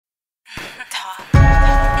Yeah,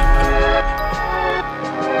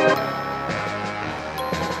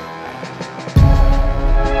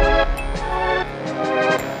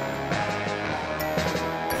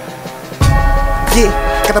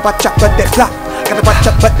 gotta watch out for that block. Gotta watch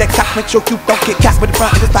out for that cop. Make sure you don't get caught when you run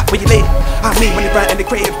in the spot where you live. I mean when you run in the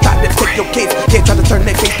crib, try to take your kids. Yeah, try to turn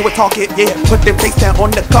their face to a target. Yeah, put their face down on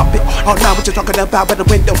the carpet. Oh, now what you talking about? By the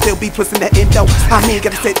window, still be twisting that endo. I mean,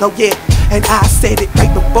 gotta say no, yeah. And I said it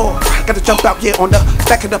right before. Gotta jump out, yeah, on the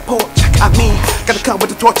back of the porch. I mean, gotta come with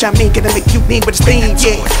the torch. I mean, gotta make you lean with the steam.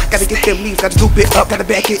 Yeah, gotta get them leaves, gotta scoop it up, gotta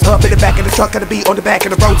back it up in the back of the truck. Gotta be on the back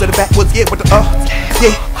of the roads of the backwoods. Yeah, with the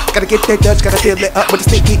yeah. Gotta get that Dutch, gotta fill it up with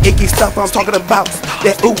the stinky, icky stuff I'm talking about.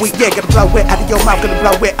 That ooh, yeah, gotta blow it out of your mouth, gotta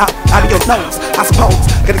blow it out of your nose, I suppose.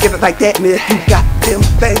 Gotta get it like that, and if you got them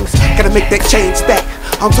things, gotta make that change stack.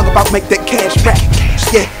 I'm talking about make that cash rack,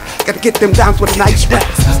 yeah. Gotta get them downs with a nice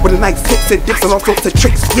raps, with a nice hits and dips and all sorts of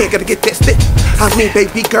tricks. Yeah, gotta get that stick. I mean,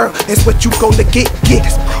 baby girl, that's what you gonna get.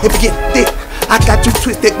 If you get thick, I got you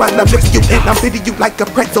twisted while I'm lifting you and I'm hitting you like a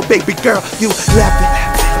pretzel, baby girl. You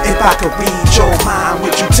laughing. If I could read your mind,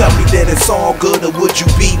 would you tell me that it's all good or would you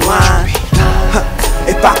be lying?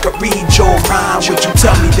 If I could read your mind, would you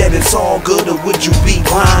tell me that it's all good or would you be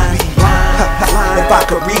lying? If I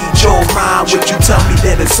could read your mind, would you tell me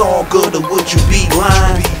that it's all good or would you be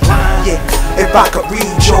lying? Yeah. If I could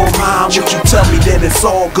read your mind, would you tell me that it's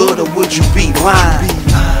all good or would you be lying?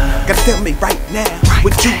 Gotta tell me right now,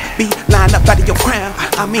 would you be lying up out of your crown?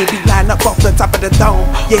 I mean, be lying up off the top of the dome.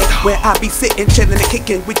 Yeah, where I be sitting, chilling and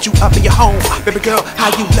kicking with you up in your home. Baby girl,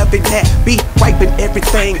 how you loving that? Be wiping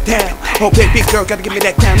everything down. Oh, baby girl, gotta give me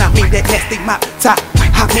that crown. I mean that nasty mop top.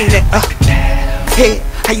 I mean that head.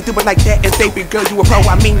 How you do it like that? And baby girl, you a pro.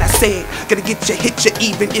 I mean, I said, gotta get you, hit you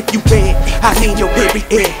even if you red. I mean your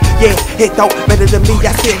period. Yeah, it don't better than me.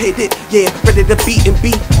 I still hit it. Yeah, ready to beat and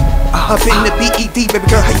beat. Up in the BED, baby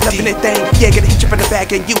girl, how you loving that thing? Yeah, gotta hit you from the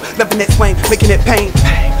back and you loving that swing, making it pain.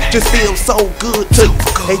 Just feel so good too.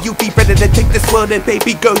 And you be ready to take this world and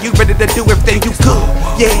baby girl, you ready to do everything you could.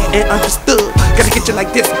 Yeah, and understood. Gotta get you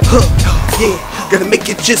like this, yeah, gotta make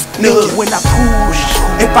it just nudge when I push.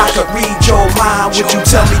 If I could read your mind, would you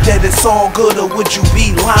tell me that it's all good or would you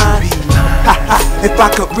be lying? If I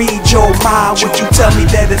could read your mind, would you tell me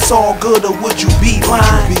that it's all good or would you be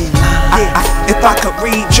lying? If I could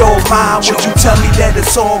read your mind, would you tell me that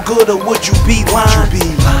it's all good or would you be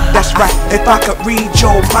lying? That's right. If I could read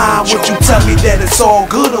your mind, would you tell me that it's all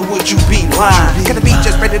good or would you be lying? Gonna be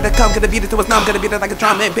just ready to come, gonna beat it till it's numb, gonna beat it like a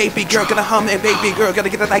drum, and baby girl gonna hum, and baby girl gonna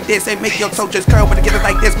get it like this and make your toe just curl. Gonna get it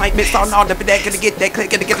like this, might miss all that, but that gonna get that click,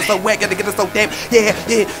 gonna get it so wet, gonna get it so damn. Yeah,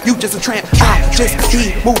 you just a tramp. I just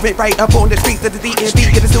be moving right up on the streets of the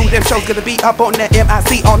DMV. Gonna do them shows, gonna be up on that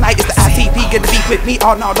MIC all night. It's the ITV, gonna be with me.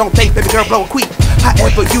 Oh no, don't think, baby girl, blow a queef.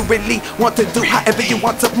 However you really want to do, however you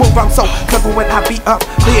want to move. I'm so clever when I be up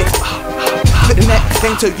here, putting that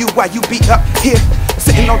thing to you while you be up here,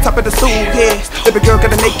 sitting on top of the stool. Yeah, baby girl,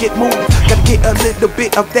 gotta make it move, gotta get a little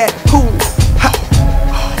bit of that cool.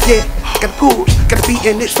 Yeah, gotta push, gotta be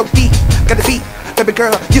in it so deep, gotta be, baby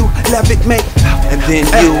girl, you love it, mate. And then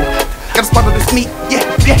you gotta spot on this meat. Yeah,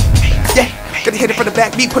 gotta hit it from the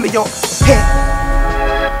back, me pulling your head.